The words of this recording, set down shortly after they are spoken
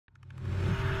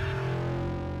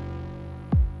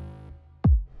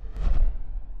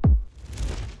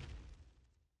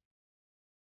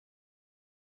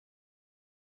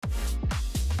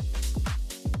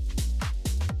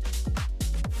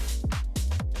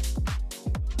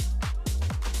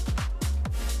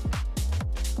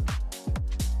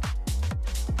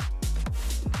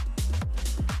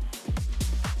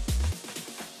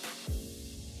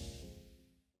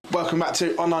Welcome back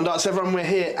to Online Darts, everyone. We're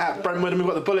here at Brentwood and we've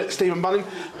got the Bullet, Stephen Bunting.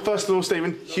 First of all,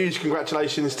 Stephen, huge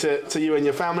congratulations to you and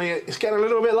your family. It's getting a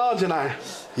little bit larger now.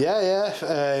 Yeah.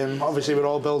 Obviously, we're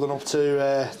all building up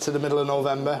to the middle of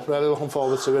November. Really looking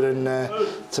forward to it, and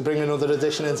to bring another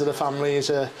addition into the family is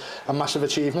a massive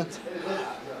achievement.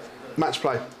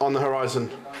 Matchplay on the horizon.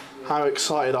 How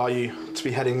excited are you to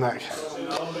be heading back?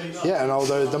 Yeah, no,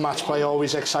 the match play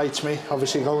always excites me.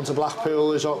 Obviously, going to Blackpool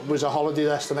was a holiday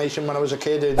destination when I was a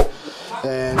kid,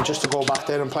 and just to go back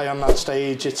there and play on that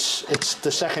stage, it's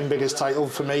the second biggest title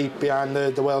for me behind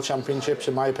the World Championships,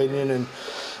 in my opinion,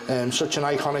 and such an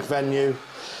iconic venue.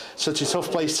 Such a tough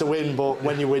place to win, but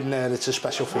when you win there, it's a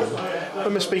special feeling. I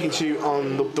remember speaking to you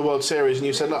on the World Series, and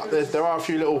you said, look, there are a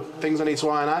few little things I need to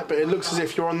iron out, but it looks as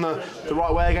if you're on the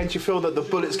right way again. Do you feel that the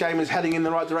Bullets game is heading in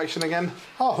the right direction again?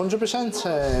 Oh,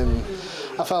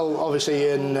 100%. I felt, obviously,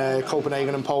 in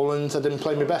Copenhagen and Poland, I didn't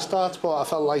play my best darts, but I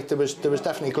felt like there was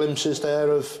definitely glimpses there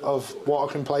of what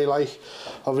I can play like.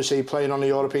 Obviously, playing on the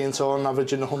European tour and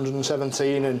averaging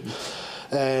 117, and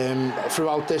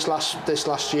throughout this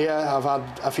last year, I've had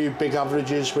a few big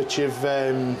averages which have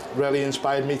really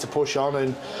inspired me to push on.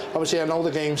 And obviously, I know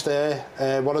the game's there.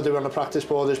 What I do on the practice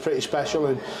board is pretty special,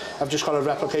 and I've just got to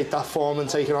replicate that form and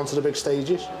take it onto the big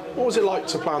stages. What was it like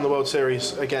to play on the World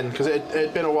Series again? Because it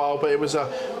had been a while, but it was a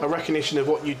recognition of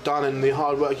what you'd done and the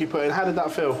hard work you put in. How did that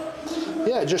feel?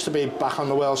 Yeah, just to be back on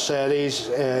the World Series,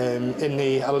 in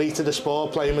the elite of the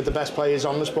sport, playing with the best players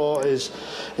on the sport is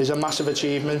a massive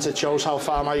achievement. It shows how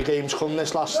far my game's come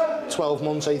this last 12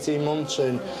 months, 18 months,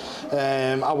 and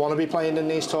I want to be playing in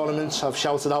these tournaments. I've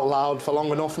shouted out loud for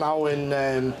long enough now,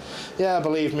 and yeah, I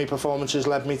believe my performances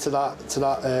led me to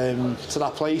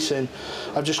that place, and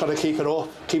I've just got to keep it up,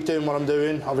 keep doing what I'm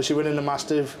doing. Obviously, winning the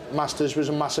Masters was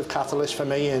a massive catalyst for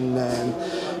me, and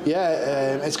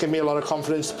it's given me a lot of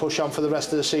confidence to push on for the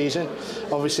rest of the season.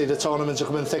 Obviously, the tournaments are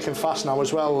coming thick and fast now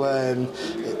as well.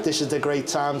 This is the great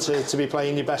time to be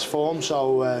playing your best form,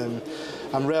 so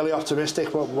I'm really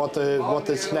optimistic what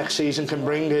this next season can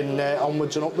bring in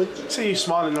onwards and upwards. I see you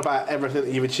smiling about everything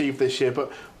that you've achieved this year,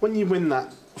 but when you win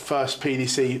that first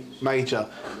PDC major,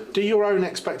 do your own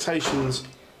expectations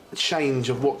change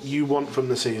of what you want from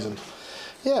the season?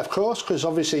 Yeah, of course, because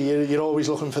obviously you're always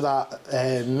looking for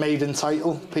that maiden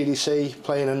title, PDC,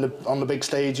 playing on the big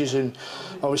stages, and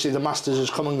obviously the Masters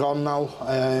has come and gone now.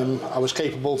 I was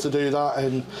capable to do that,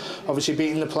 and obviously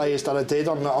beating the players that I did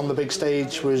on the big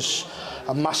stage was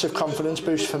a massive confidence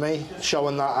boost for me,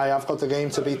 showing that I have got the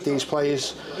game to beat these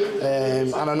players,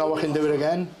 and I know I can do it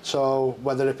again. So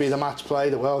whether it be the match play,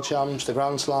 the World Champs, the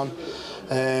Grand Slam,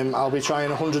 I'll be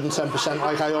trying 110%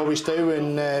 like I always do,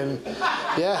 and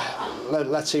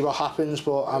let's see what happens.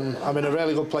 But I'm in a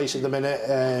really good place at the minute.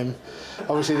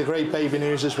 Obviously the great baby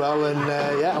news as well, and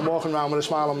I'm walking around with a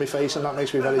smile on my face, and that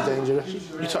makes me very dangerous.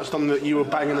 You touched on that you were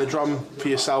banging the drum for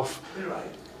yourself.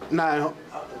 Now,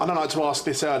 I don't like to ask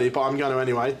this early, but I'm going to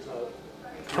anyway.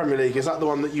 Premier League, is that the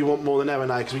one that you want more than ever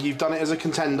now? Because you've done it as a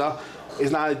contender. Do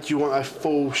you want a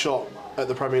full shot at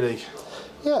the Premier League?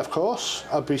 Yeah, of course.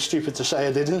 I'd be stupid to say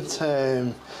I didn't.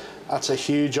 That's a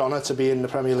huge honour to be in the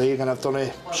Premier League, and I've done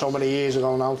it so many years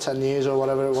ago now, 10 years or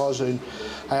whatever it was, and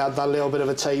I had that little bit of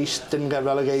a taste, didn't get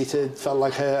relegated, felt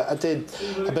like I did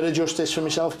a bit of justice for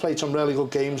myself, played some really good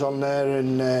games on there,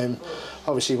 and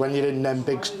obviously when you're in them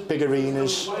big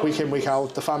arenas, week in, week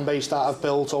out, the fan base that I've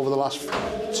built over the last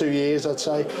 2 years, I'd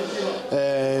say,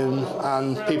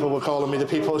 and people were calling me the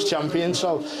People's Champion,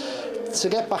 so to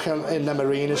get back in them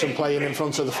arenas and playing in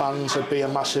front of the fans would be a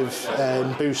massive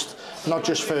boost, not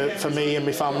just for me and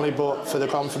my family, but for the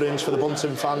confidence, for the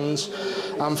Bunting fans,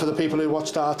 and for the people who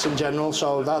watch darts in general.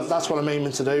 So that's what I'm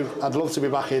aiming to do. I'd love to be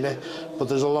back in it, but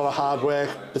there's a lot of hard work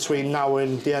between now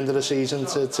and the end of the season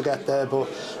to get there, but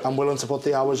I'm willing to put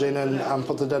the hours in and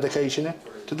put the dedication in.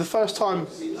 Did the first time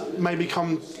maybe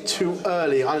come too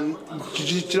early? And do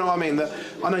you know what I mean? That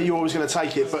I know you're always going to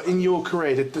take it, but in your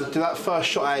career, did that first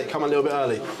shot at it come a little bit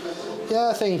early? Yeah,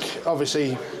 I think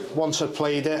obviously once I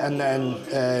played it, and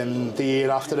then the year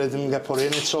after I didn't get put in,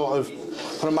 it sort of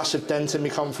put a massive dent in my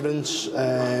confidence.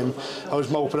 I was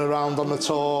moping around on the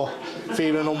tour,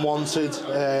 feeling unwanted,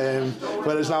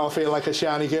 whereas now I feel like a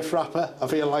shiny gift wrapper. I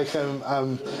feel like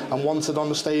I'm wanted on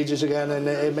the stages again, and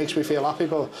it makes me feel happy.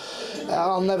 But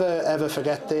I'll never ever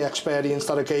forget the experience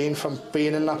that I gained from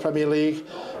being in that Premier League.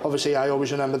 Obviously, I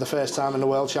always remember the first time in the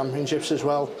World Championships as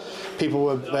well. People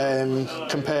were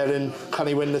comparing, can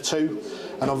he win the two?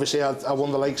 And obviously I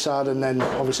won the Lakeside, and then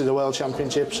obviously the World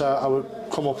Championships I would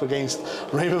come up against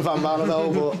Raymond van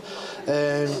Barneveld. But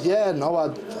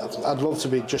I'd love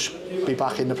to just be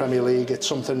back in the Premier League. It's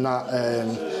something that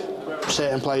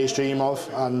certain players dream of,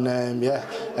 and yeah,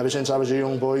 ever since I was a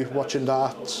young boy watching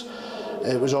darts,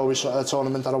 it was always a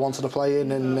tournament that I wanted to play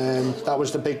in, and that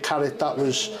was the big carrot that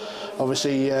was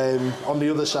obviously on the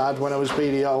other side when I was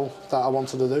BDO that I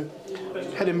wanted to do.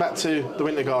 Heading back to the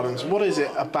Winter Gardens, what is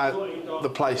it about the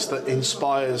place that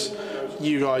inspires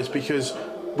you guys? Because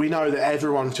we know that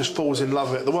everyone just falls in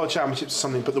love with it. The World Championships is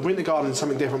something, but the Winter Gardens is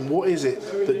something different. What is it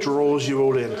that draws you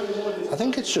all in? I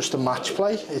think it's just a match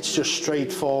play. It's just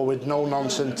straightforward, no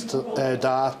nonsense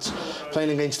darts,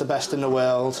 playing against the best in the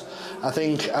world. I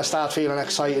think I start feeling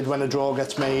excited when a draw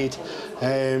gets made.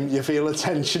 You feel the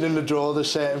tension in the draw.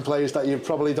 There's certain players that you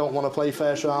probably don't want to play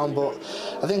first round, but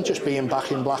I think just being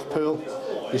back in Blackpool,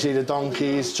 you see the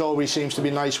donkeys, it always seems to be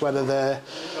nice weather there.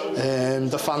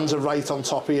 The fans are right on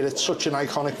top of you. It's such an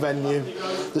iconic venue.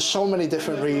 There's so many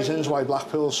different reasons why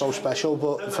Blackpool's so special,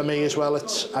 but for me as well,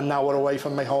 it's an hour away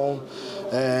from my home,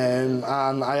 and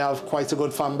I have quite a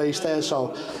good fan base there,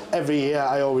 so every year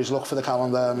I always look for the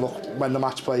calendar and look when the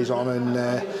match plays on,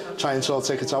 and try and sort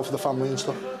tickets out for the family and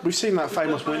stuff. We've seen that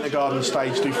famous Winter Garden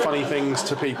stage do funny things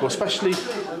to people, especially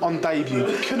on debut.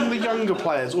 Couldn't the younger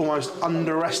players almost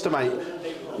underestimate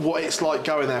what it's like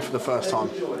going there for the first time?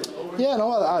 Yeah,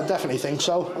 no, I definitely think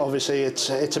so. Obviously, it's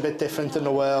a bit different than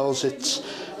the Worlds. It's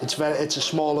a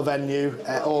smaller venue.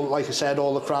 All, like I said,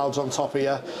 all the crowds on top of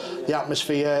you, the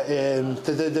atmosphere,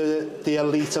 the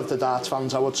elite of the darts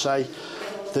fans, I would say.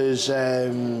 There's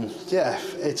yeah,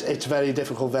 it's a very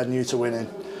difficult venue to win in.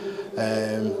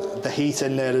 The heat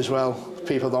in there as well.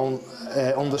 People don't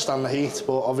understand the heat,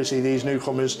 but obviously these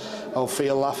newcomers will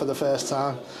feel that for the first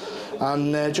time.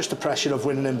 And just the pressure of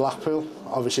winning in Blackpool.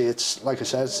 Obviously, it's like I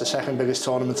said, it's the second biggest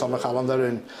tournament on the calendar,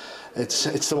 and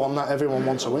it's the one that everyone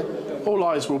wants to win. All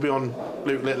eyes will be on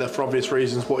Luke Littler for obvious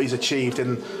reasons, what he's achieved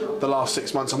in the last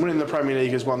 6 months. And winning the Premier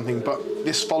League is one thing, but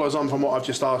this follows on from what I've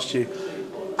just asked you.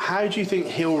 How do you think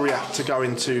he'll react to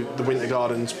going to the Winter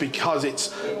Gardens? Because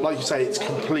it's, like you say, it's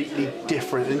completely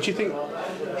different. And do you think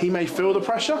he may feel the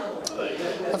pressure?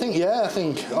 I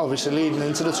think obviously leading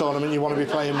into the tournament you want to be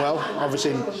playing well.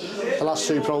 Obviously the last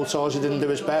 2 Pro Tours he didn't do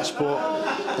his best,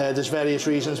 but there's various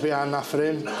reasons behind that for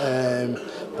him.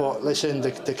 But listen,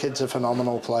 the kid's a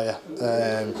phenomenal player.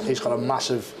 He's got a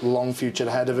massive long future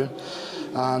ahead of him,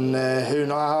 and who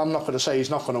knows, I'm not going to say he's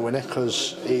not going to win it,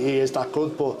 because he is that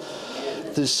good, but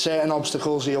there's certain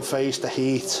obstacles he'll face, the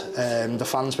heat, the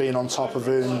fans being on top of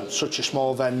him, such a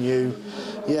small venue.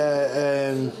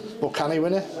 Yeah, but can he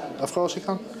win it? Of course he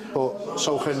can, but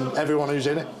so can everyone who's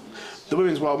in it. The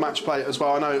Women's World Matchplay as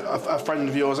well. I know a friend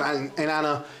of yours, and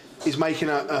Anna, is making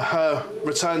her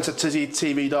return to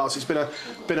TV darts. It's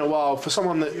been a while. For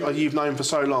someone that you've known for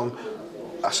so long,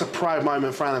 that's a proud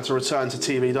moment for Anna to return to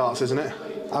TV darts, isn't it?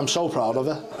 I'm so proud of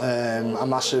her. A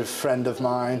massive friend of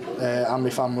mine and my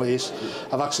family's.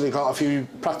 I've actually got a few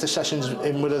practice sessions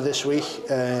in with her this week.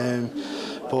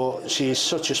 But she's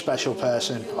such a special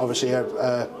person, obviously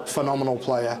a phenomenal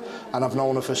player, and I've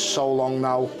known her for so long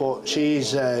now, but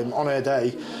she's, on her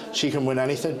day, she can win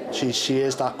anything. She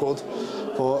is that good.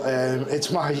 But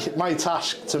it's my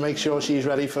task to make sure she's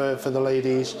ready for the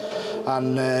ladies,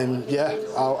 and yeah,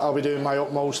 I'll be doing my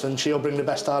utmost, and she'll bring the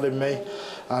best out in me.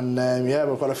 And yeah,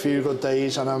 we've got a few good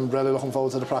days, and I'm really looking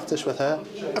forward to the practice with her.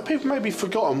 Have people maybe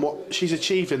forgotten what she's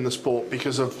achieved in the sport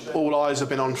because of all eyes have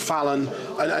been on Fallon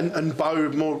and Bo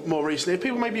more recently? Have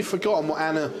people maybe forgotten what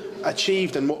Anna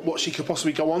achieved and what she could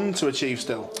possibly go on to achieve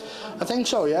still? I think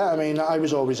so, yeah. I mean, I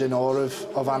was always in awe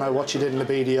of Anna, what she did in the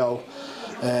BDO.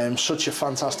 Such a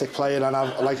fantastic player, and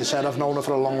like I said, I've known her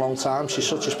for a long time. She's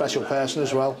such a special person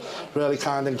as well, really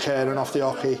kind and caring off the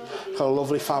hockey. Got a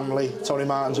lovely family. Tony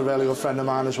Martin's a really good friend of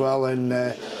mine as well, and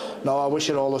no, I wish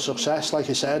her all the success. Like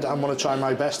I said, I'm going to try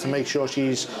my best to make sure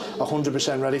she's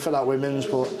 100% ready for that women's,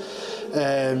 but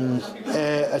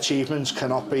her achievements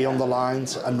cannot be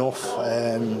underlined enough.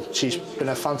 She's been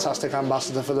a fantastic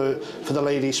ambassador for the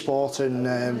ladies' sport,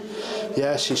 and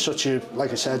yeah, she's such a,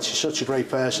 like I said, she's such a great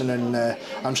person, and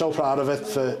I'm so proud of it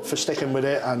for sticking with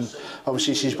it. And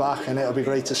obviously she's back, and it'll be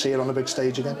great to see her on the big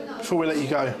stage again. Before we let you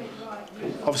go,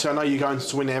 obviously I know you're going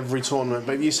to win every tournament,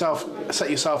 but set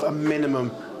yourself a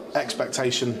minimum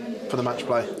expectation for the match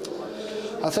play.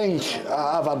 I think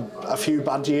I've had a few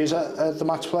bad years at the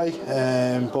match play,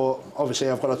 but obviously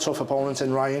I've got a tough opponent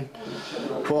in Ryan.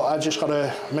 But I just got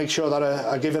to make sure that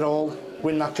I give it all,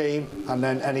 win that game, and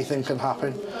then anything can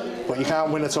happen. But you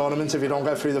can't win a tournament if you don't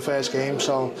get through the first game.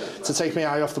 So to take my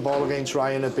eye off the ball against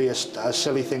Ryan would be a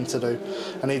silly thing to do.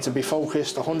 I need to be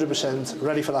focused, 100%,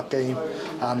 ready for that game,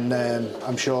 and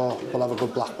I'm sure we'll have a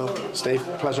good Blackpool. Steve,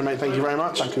 pleasure mate, thank you very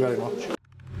much. Thank you very much.